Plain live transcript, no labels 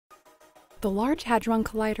The Large Hadron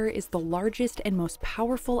Collider is the largest and most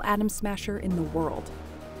powerful atom smasher in the world.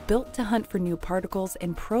 Built to hunt for new particles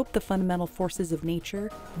and probe the fundamental forces of nature,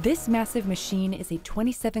 this massive machine is a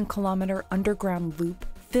 27-kilometer underground loop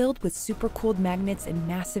filled with supercooled magnets and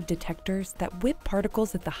massive detectors that whip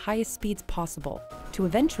particles at the highest speeds possible to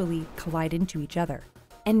eventually collide into each other.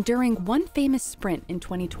 And during one famous sprint in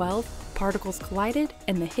 2012, particles collided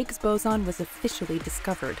and the Higgs boson was officially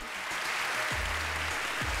discovered.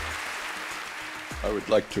 I would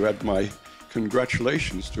like to add my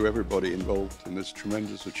congratulations to everybody involved in this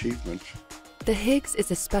tremendous achievement. The Higgs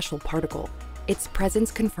is a special particle. Its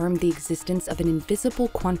presence confirmed the existence of an invisible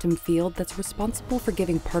quantum field that's responsible for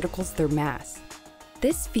giving particles their mass.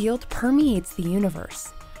 This field permeates the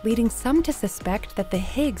universe, leading some to suspect that the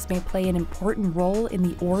Higgs may play an important role in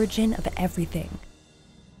the origin of everything.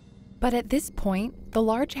 But at this point, the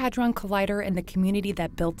Large Hadron Collider and the community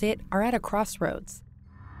that built it are at a crossroads.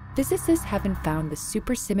 Physicists haven't found the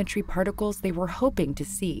supersymmetry particles they were hoping to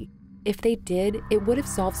see. If they did, it would have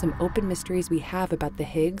solved some open mysteries we have about the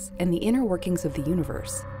Higgs and the inner workings of the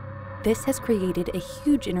universe. This has created a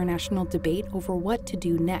huge international debate over what to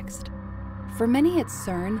do next. For many at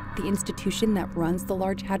CERN, the institution that runs the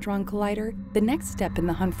Large Hadron Collider, the next step in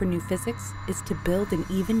the hunt for new physics is to build an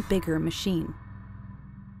even bigger machine.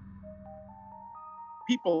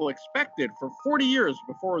 People expected for 40 years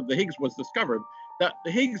before the Higgs was discovered that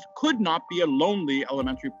the Higgs could not be a lonely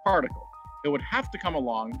elementary particle. It would have to come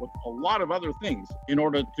along with a lot of other things in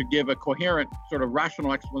order to give a coherent, sort of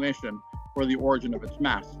rational explanation for the origin of its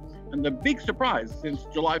mass. And the big surprise since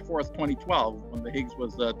July 4th, 2012, when the Higgs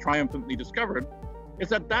was triumphantly discovered, is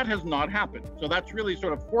that that has not happened. So that's really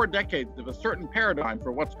sort of 4 decades of a certain paradigm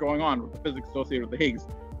for what's going on with the physics associated with the Higgs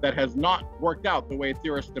that has not worked out the way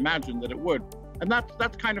theorists imagined that it would. And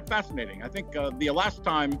that's kind of fascinating. I think the last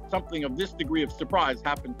time something of this degree of surprise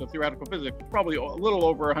happened to theoretical physics was probably a little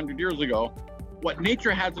over 100 years ago. What nature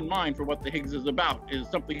has in mind for what the Higgs is about is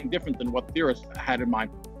something different than what theorists had in mind.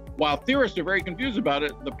 While theorists are very confused about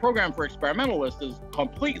it, the program for experimentalists is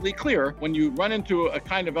completely clear. When you run into a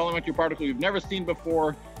kind of elementary particle you've never seen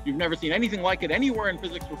before, you've never seen anything like it anywhere in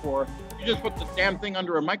physics before, you just put the damn thing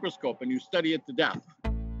under a microscope and you study it to death.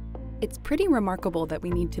 It's pretty remarkable that we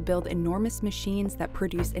need to build enormous machines that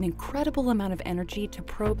produce an incredible amount of energy to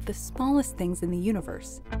probe the smallest things in the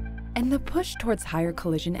universe. And the push towards higher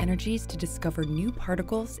collision energies to discover new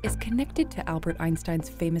particles is connected to Albert Einstein's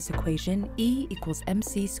famous equation E =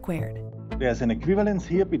 mc squared. There's an equivalence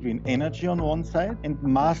here between energy on one side and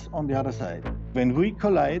mass on the other side. When we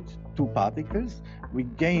collide two particles, we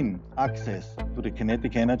gain access to the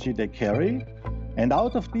kinetic energy they carry, and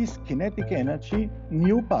out of this kinetic energy,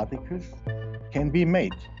 new particles can be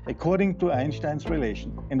made, according to Einstein's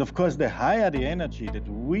relation. And of course, the higher the energy that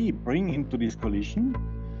we bring into this collision,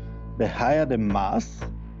 the higher the mass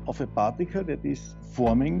of a particle that is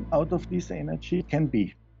forming out of this energy can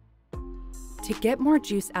be. To get more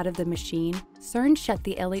juice out of the machine, CERN shut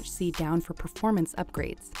the LHC down for performance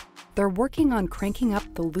upgrades. They're working on cranking up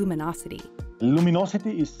the luminosity.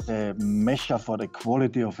 Luminosity is a measure for the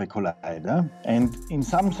quality of a collider, and in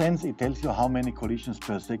some sense it tells you how many collisions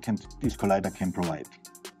per second this collider can provide.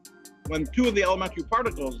 When two of the elementary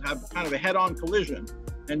particles have kind of a head-on collision,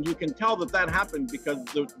 and you can tell that that happened because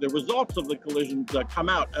the results of the collisions come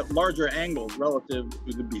out at larger angles relative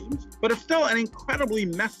to the beams, but it's still an incredibly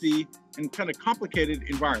messy and kind of complicated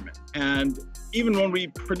environment. And even when we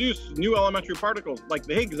produce new elementary particles like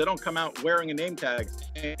the Higgs, they don't come out wearing a name tag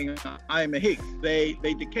saying, I am a Higgs. They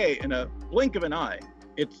decay in a blink of an eye.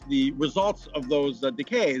 It's the results of those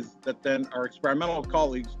decays that then our experimental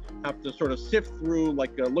colleagues have to sort of sift through,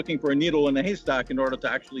 like looking for a needle in a haystack in order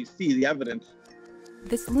to actually see the evidence.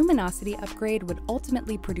 This luminosity upgrade would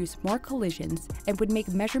ultimately produce more collisions and would make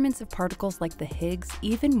measurements of particles like the Higgs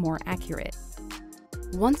even more accurate.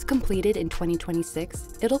 Once completed in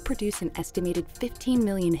 2026, it'll produce an estimated 15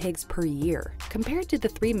 million Higgs per year, compared to the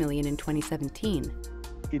 3 million in 2017.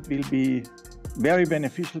 It will be very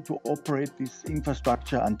beneficial to operate this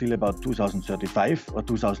infrastructure until about 2035 or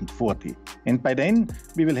 2040. And by then,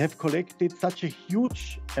 we will have collected such a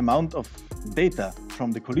huge amount of data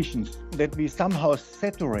from the collisions that we somehow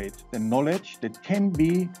saturate the knowledge that can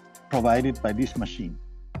be provided by this machine.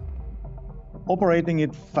 Operating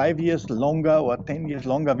it 5 years longer or 10 years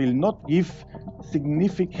longer will not give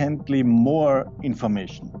significantly more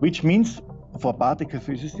information, which means for particle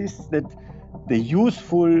physicists that the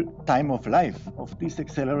useful time of life of this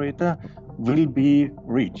accelerator will be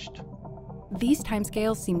reached. These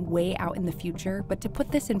timescales seem way out in the future, but to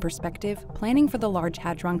put this in perspective, planning for the Large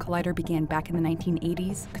Hadron Collider began back in the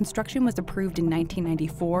 1980s, construction was approved in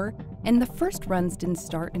 1994, and the first runs didn't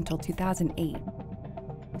start until 2008.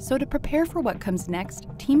 So to prepare for what comes next,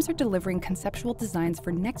 teams are delivering conceptual designs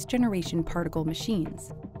for next-generation particle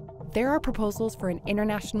machines. There are proposals for an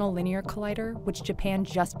International Linear Collider, which Japan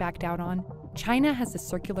just backed out on. China has a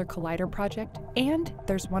Circular Collider project, and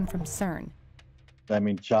there's one from CERN. I'm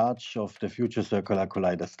in charge of the Future Circular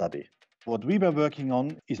Collider study. What we were working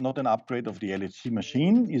on is not an upgrade of the LHC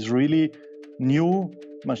machine, it's really new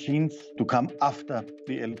machines to come after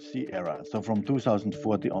the LHC era, so from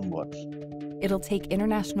 2040 onwards. It'll take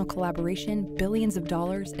international collaboration, billions of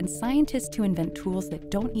dollars, and scientists to invent tools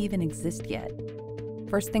that don't even exist yet.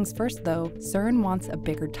 First things first, though, CERN wants a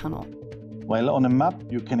bigger tunnel. Well, on a map,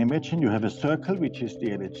 you can imagine you have a circle, which is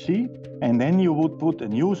the LHC, and then you would put a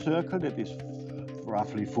new circle that is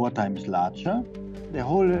roughly 4 times larger. The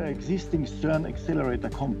whole existing CERN accelerator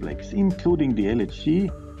complex, including the LHC,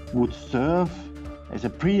 would serve as a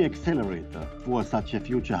pre-accelerator for such a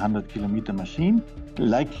future 100-kilometer machine,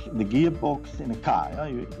 like the gearbox in a car.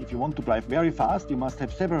 If you want to drive very fast, you must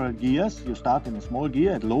have several gears. You start in a small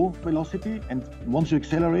gear at low velocity, and once you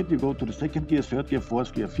accelerate, you go to the second gear, third gear,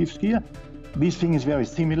 fourth gear, fifth gear. This thing is very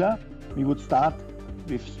similar. We would start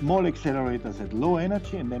with small accelerators at low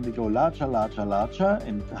energy, and then we go larger, larger, larger,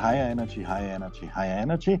 and higher energy, higher energy, higher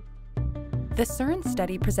energy. The CERN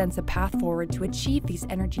study presents a path forward to achieve these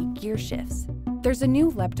energy gear shifts. There's a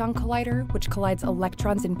new lepton collider, which collides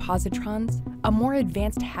electrons and positrons, a more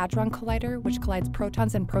advanced hadron collider, which collides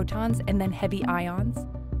protons and then heavy ions,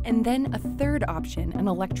 and then a third option, an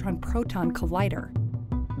electron-proton collider.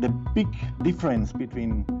 The big difference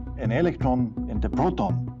between an electron and the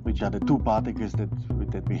proton, which are the two particles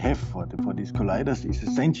that we have for these colliders, is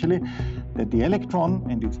essentially that the electron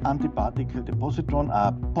and its antiparticle, the positron,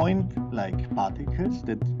 are point-like particles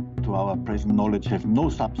that, to our present knowledge, have no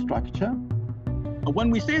substructure.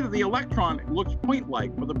 When we say that the electron looks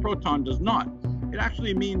point-like, but the proton does not, it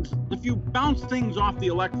actually means if you bounce things off the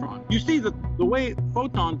electron, you see that the way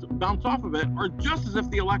photons bounce off of it are just as if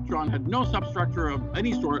the electron had no substructure of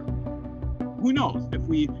any sort. Who knows? If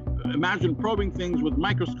we imagine probing things with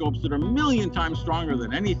microscopes that are 1,000,000 times stronger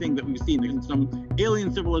than anything that we've seen in some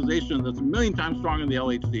alien civilization that's 1,000,000 times stronger than the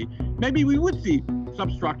LHC, maybe we would see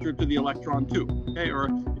substructure to the electron too. Okay? Or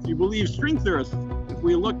if you believe string theorists, if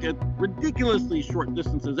we look at ridiculously short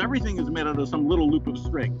distances, everything is made out of some little loop of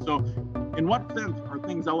string. So in what sense are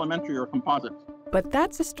things elementary or composite? But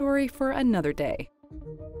that's a story for another day.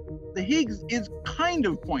 The Higgs is kind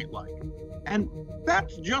of point-like. And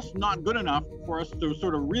that's just not good enough for us to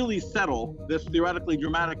sort of really settle this theoretically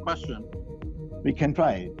dramatic question. We can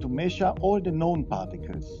try to measure all the known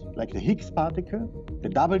particles, like the Higgs particle, the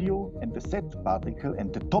W and the Z particle,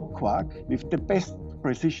 and the top quark with the best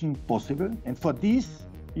precision possible. And for these,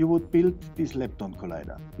 you would build this lepton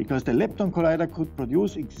collider, because the lepton collider could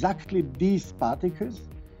produce exactly these particles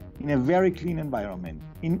in a very clean environment,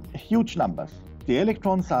 in huge numbers. The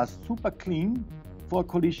electrons are super clean for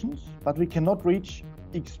collisions, but we cannot reach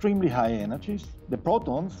extremely high energies. The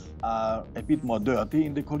protons are a bit more dirty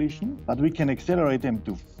in the collision, but we can accelerate them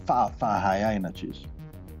to far, far higher energies.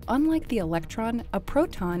 Unlike the electron, a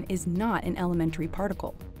proton is not an elementary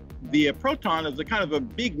particle. The proton is a kind of a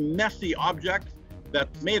big, messy object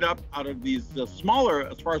that's made up out of these smaller,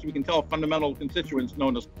 as far as we can tell, fundamental constituents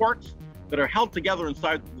known as quarks that are held together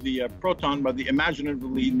inside the proton by the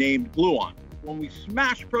imaginatively named gluon. When we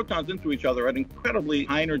smash protons into each other at incredibly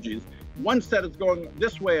high energies, one set is going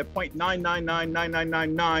this way at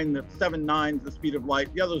 0.9999999, that's 7 nines the speed of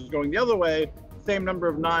light. The other is going the other way, same number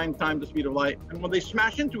of 9 times the speed of light. And when they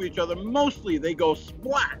smash into each other, mostly they go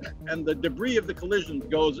splat, and the debris of the collision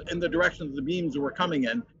goes in the directions the beams were coming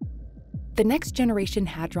in. The next generation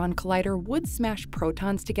Hadron Collider would smash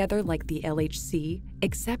protons together like the LHC,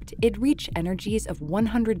 except it'd reach energies of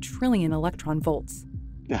 100 trillion electron volts.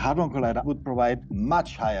 The Hadron Collider would provide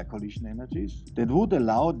much higher collision energies that would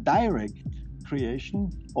allow direct creation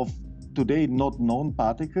of today not known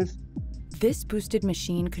particles. This boosted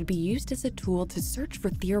machine could be used as a tool to search for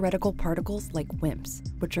theoretical particles like WIMPs,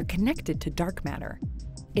 which are connected to dark matter.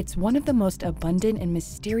 It's one of the most abundant and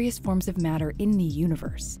mysterious forms of matter in the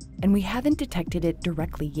universe, and we haven't detected it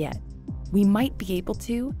directly yet. We might be able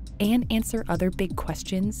to, and answer other big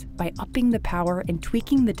questions by upping the power and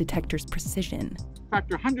tweaking the detector's precision.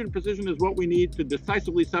 Factor 100 precision is what we need to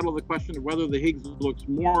decisively settle the question of whether the Higgs looks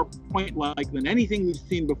more point-like than anything we've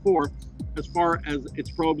seen before. as far as its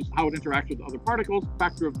probes, how it interacts with other particles.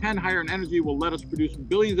 Factor of 10 higher in energy will let us produce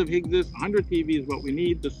billions of Higgses. 100 TeV is what we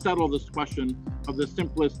need to settle this question of the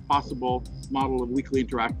simplest possible model of weakly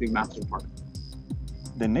interacting massive particles.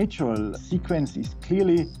 The natural sequence is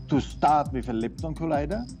clearly to start with a lepton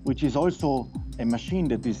collider, which is also a machine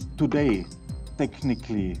that is today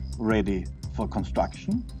technically ready for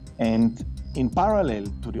construction. And in parallel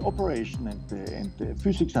to the operation and the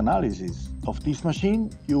physics analysis of this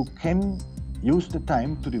machine, you can use the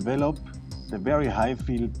time to develop the very high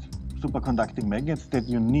field superconducting magnets that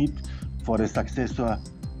you need for the successor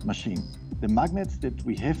machine. The magnets that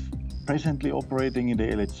we have presently operating in the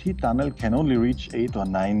LHC tunnel can only reach 8 or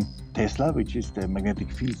 9 Tesla, which is the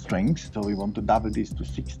magnetic field strength. So we want to double this to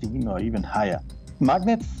 16 or even higher.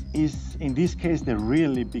 Magnets is, in this case, the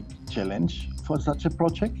really big challenge for such a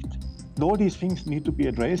project. All these things need to be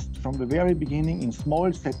addressed from the very beginning in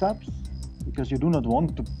small setups, because you do not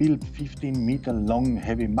want to build 15-meter long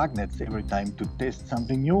heavy magnets every time to test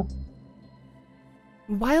something new.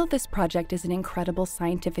 While this project is an incredible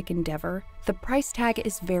scientific endeavor, the price tag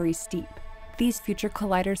is very steep. These future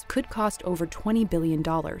colliders could cost over $20 billion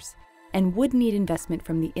and would need investment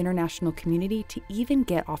from the international community to even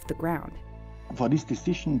get off the ground. For this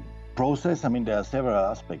decision process, there are several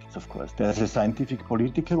aspects, of course. There's a scientific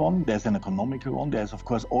political one, there's an economical one, there's of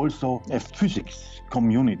course also a physics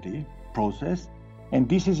community process. And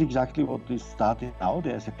this is exactly what is starting now.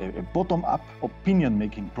 There's a bottom-up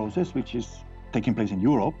opinion-making process, which is taking place in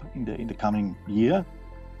Europe in the coming year.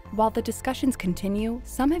 While the discussions continue,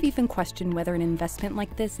 some have even questioned whether an investment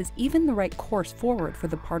like this is even the right course forward for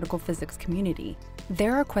the particle physics community.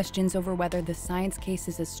 There are questions over whether the science case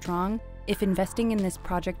is as strong, if investing in this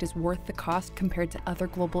project is worth the cost compared to other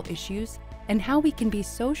global issues, and how we can be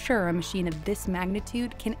so sure a machine of this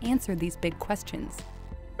magnitude can answer these big questions.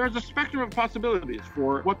 There's a spectrum of possibilities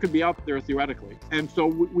for what could be out there theoretically, and so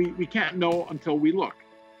we can't know until we look.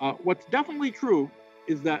 What's definitely true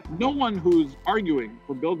is that no one who's arguing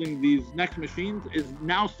for building these next machines is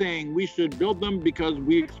now saying we should build them because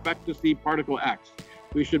we expect to see particle X.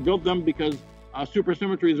 We should build them because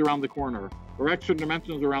supersymmetry is around the corner, or extra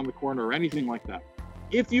dimensions around the corner, or anything like that.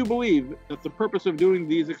 If you believe that the purpose of doing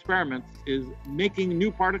these experiments is making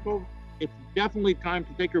new particles, it's definitely time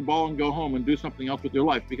to take your ball and go home and do something else with your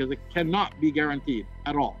life, because it cannot be guaranteed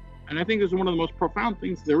at all. And I think this is one of the most profound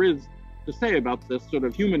things there is to say about this sort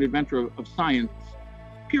of human adventure of science,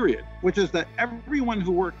 period, which is that everyone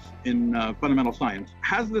who works in fundamental science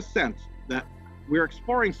has this sense that we're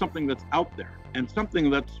exploring something that's out there and something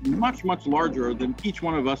that's much, much larger than each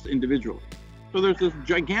one of us individually. So there's this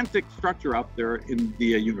gigantic structure out there in the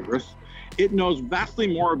universe. It knows vastly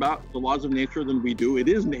more about the laws of nature than we do. It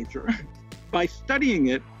is nature. By studying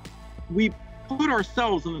it, we put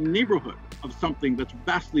ourselves in the neighborhood of something that's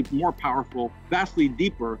vastly more powerful, vastly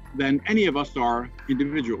deeper than any of us are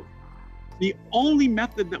individually. The only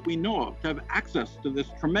method that we know of to have access to this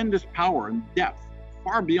tremendous power and depth,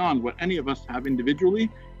 far beyond what any of us have individually,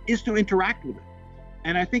 is to interact with it.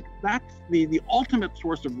 And I think that's the ultimate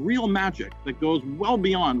source of real magic that goes well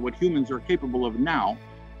beyond what humans are capable of now,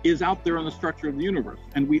 is out there in the structure of the universe.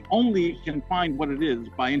 And we only can find what it is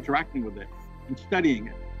by interacting with it and studying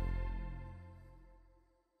it.